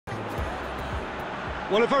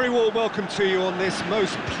Well, a very warm welcome to you on this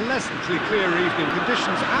most pleasantly clear evening.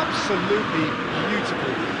 Conditions absolutely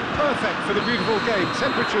beautiful. Perfect for the beautiful game.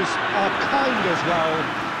 Temperatures are kind as well.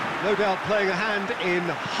 No doubt playing a hand in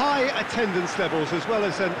high attendance levels as well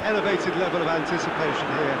as an elevated level of anticipation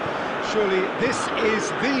here. Surely this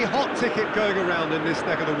is the hot ticket going around in this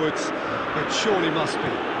neck of the woods. It surely must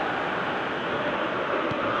be.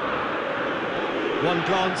 One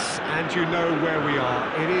glance and you know where we are.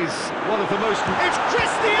 It is one of the most... It's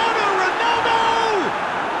Cristiano Ronaldo!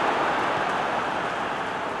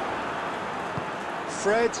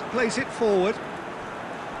 Fred plays it forward.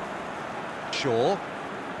 Shaw.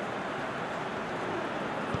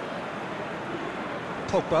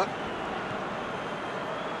 Pogba.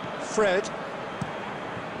 Fred.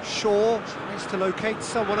 Shaw tries to locate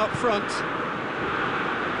someone up front.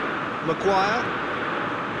 Maguire.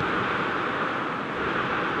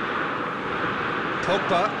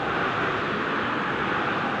 Pogba.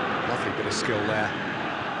 Lovely bit of skill there.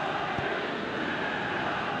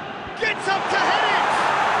 Gets up to head it!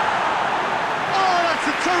 Oh, that's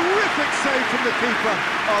a terrific save from the keeper.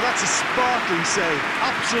 Oh, that's a sparkling save.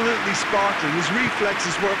 Absolutely sparkling. His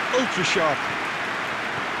reflexes were ultra sharp.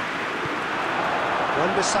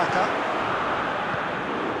 Wan-Bissaka.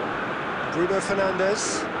 Bruno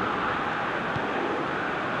Fernandes.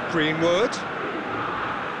 Greenwood.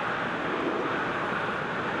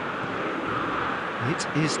 It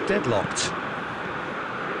is deadlocked.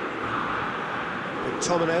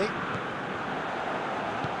 McTominay.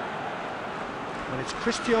 And it's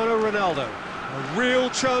Cristiano Ronaldo. A real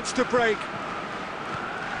chance to break.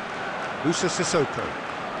 Musa Sissoko.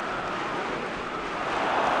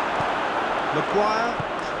 Maguire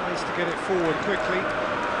tries to get it forward quickly.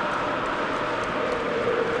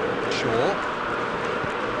 Shaw.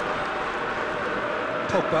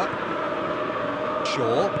 Pogba.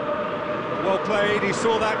 Shaw. Well played, he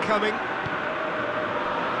saw that coming.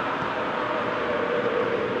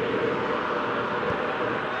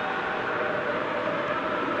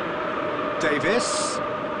 Davis.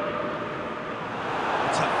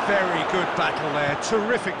 It's a very good battle there,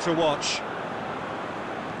 terrific to watch.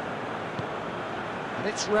 And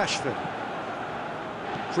it's Rashford.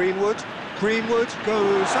 Greenwood. Greenwood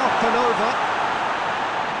goes up and over.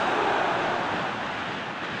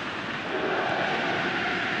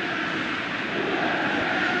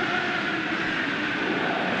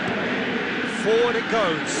 Forward it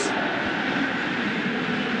goes.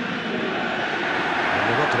 And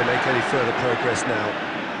we're not going to make any further progress now.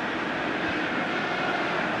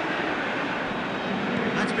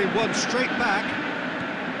 That's been won straight back.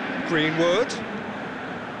 Greenwood.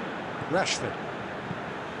 Rashford.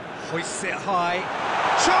 Hoists it high.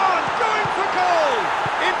 Chance going for goal!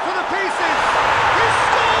 In for the pieces! He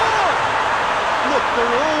scored! Look, there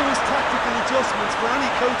are always tactical adjustments for any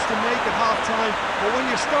coach to make at half-time, but when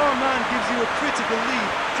your star man gives you a critical lead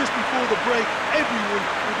just before the break, everyone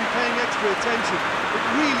will be paying extra attention. It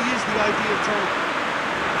really is the ideal time.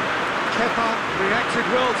 Kepa reacted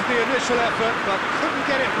well to the initial effort, but couldn't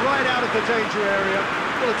get it right out of the danger area.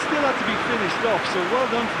 Well, it still had to be finished off, so well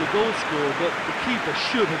done for the goal scorer, but the keeper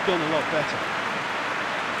should have done a lot better.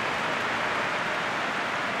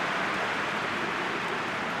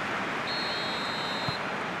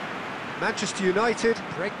 Manchester United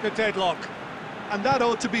break the deadlock. And that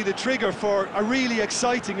ought to be the trigger for a really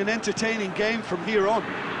exciting and entertaining game from here on.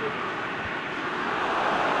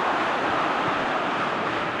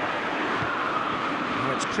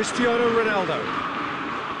 Now it's Cristiano Ronaldo.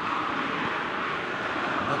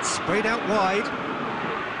 That's sprayed out wide.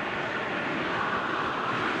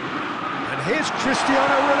 And here's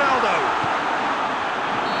Cristiano Ronaldo.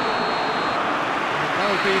 And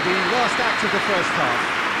that'll be the last act of the first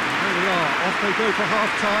half. Here we are, off they go for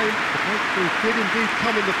half-time. The breakthrough did indeed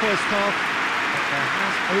come in the first half, but there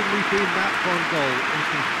has only been that one goal. It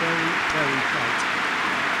is very, very tight.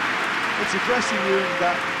 It's a dressing room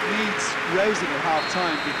that needs rousing at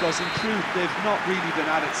half-time because, in truth, they've not really been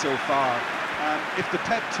at it so far. If the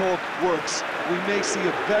pep talk works, we may see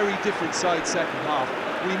a very different side second half.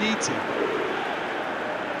 We need to.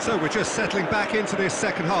 So we're just settling back into this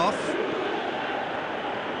second half.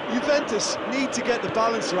 Juventus need to get the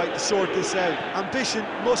balance right to sort this out. Ambition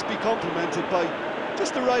must be complemented by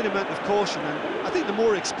just the right amount of caution, and I think the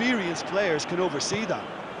more experienced players can oversee that.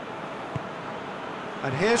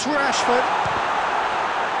 And here's Rashford.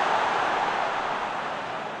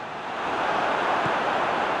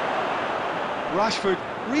 Rashford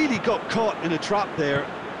really got caught in a trap there,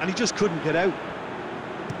 and he just couldn't get out.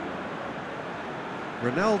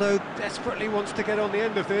 Ronaldo desperately wants to get on the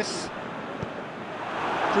end of this.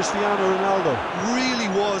 Cristiano Ronaldo. Really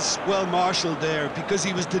was well marshalled there, because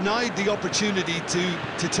he was denied the opportunity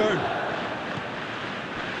to turn.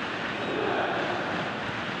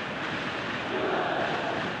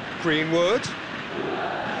 Greenwood.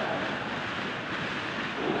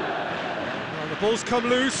 Well, the ball's come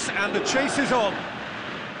loose and the chase is on.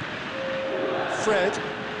 Fred.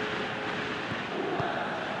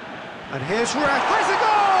 And here's Raff. Has a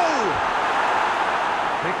goal!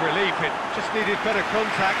 Big relief, it just needed better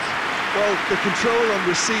contact. Well, the control on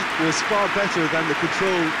receipt was far better than the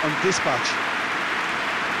control on dispatch.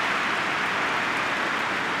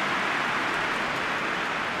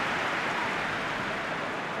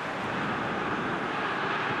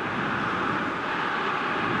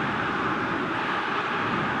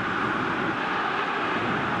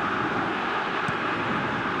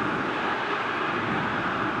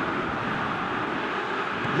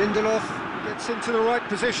 Lindelof gets into the right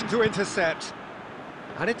position to intercept.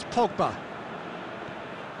 And it's Pogba.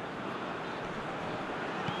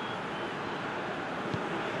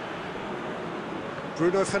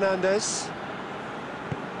 Bruno Fernandes.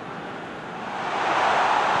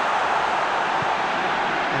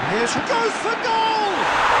 And here's who goes for goal!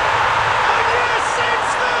 And yes,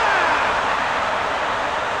 it's there!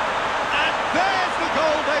 And there's the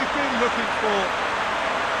goal they've been looking for.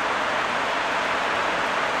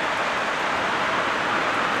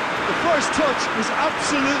 The first touch was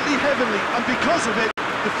absolutely heavenly, and because of it,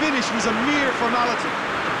 the finish was a mere formality.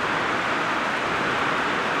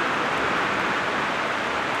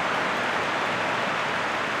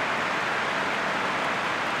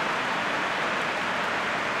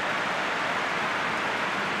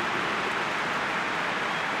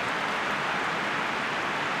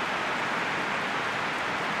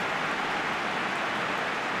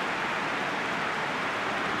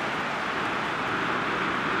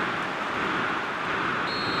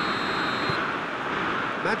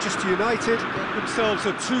 Manchester United got themselves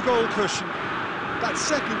a 2-goal cushion. That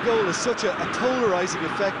second goal has such a polarising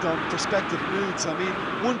effect on prospective moods. I mean,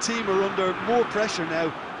 one team are under more pressure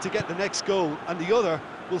now to get the next goal, and the other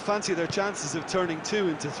will fancy their chances of turning 2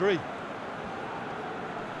 into 3.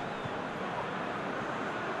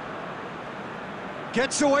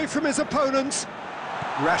 Gets away from his opponents.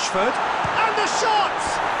 Rashford. And the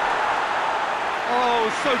shot! Oh,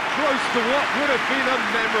 so close to what would have been a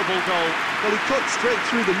memorable goal. Well, he cut straight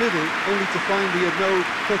through the middle, only to find he had no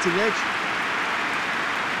cutting edge.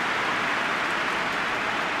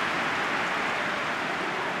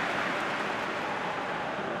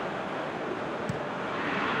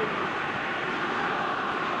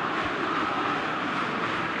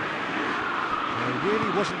 There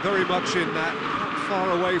really wasn't very much in that, not far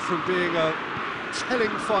away from being a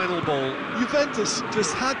telling final ball. Juventus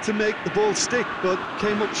just had to make the ball stick, but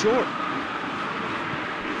came up short.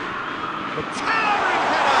 The towering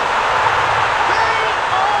header! They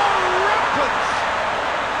are rampant!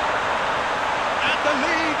 And the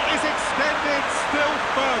lead is extended still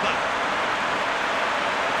further.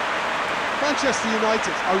 Manchester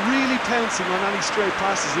United are really pouncing on any stray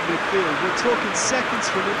passes in midfield. We're talking seconds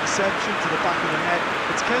from interception to the back of the net.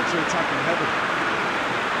 It's counter-attacking heaven.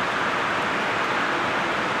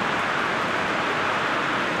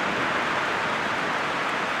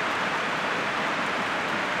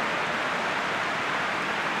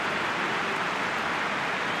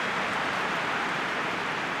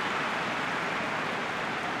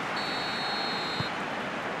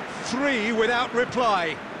 Three without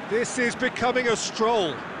reply. This is becoming a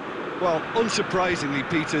stroll. Well, unsurprisingly,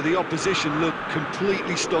 Peter, the opposition look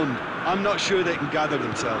completely stunned. I'm not sure they can gather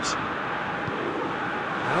themselves.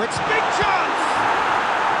 Now it's big chance!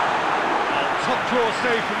 Top claw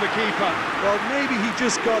save from the keeper. Well, maybe he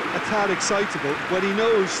just got a tad excitable when he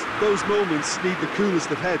knows those moments need the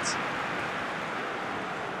coolest of heads.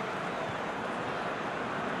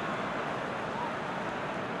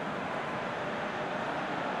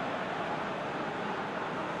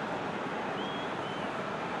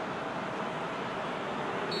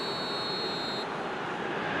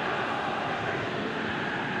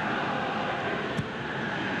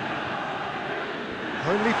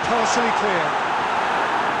 Only partially clear.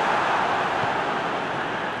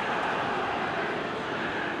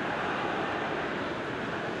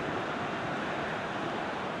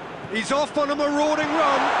 He's off on a marauding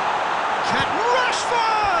run.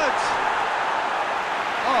 Rashford!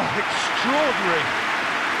 Oh, extraordinary.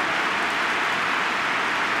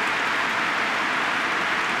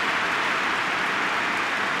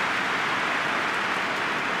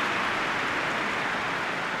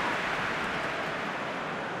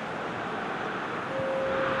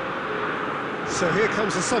 So here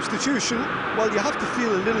comes a substitution. Well, you have to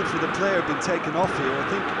feel a little for the player being taken off here. I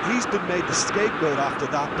think he's been made the scapegoat after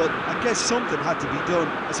that, but I guess something had to be done.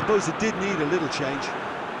 I suppose it did need a little change.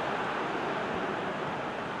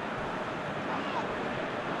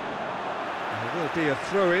 There will be a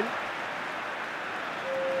throw-in.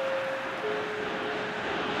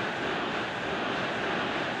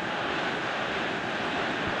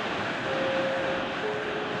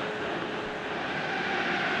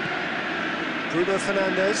 Bruno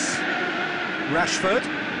Fernandes, Rashford,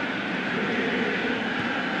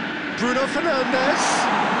 Bruno Fernandes,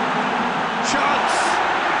 chance!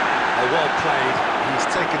 Oh, well played, he's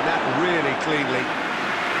taken that really cleanly.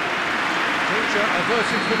 Danger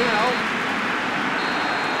averted for now.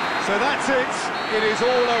 So that's it, it is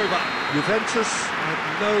all over. Juventus had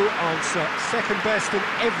no answer, second best in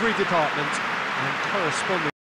every department, and correspondingly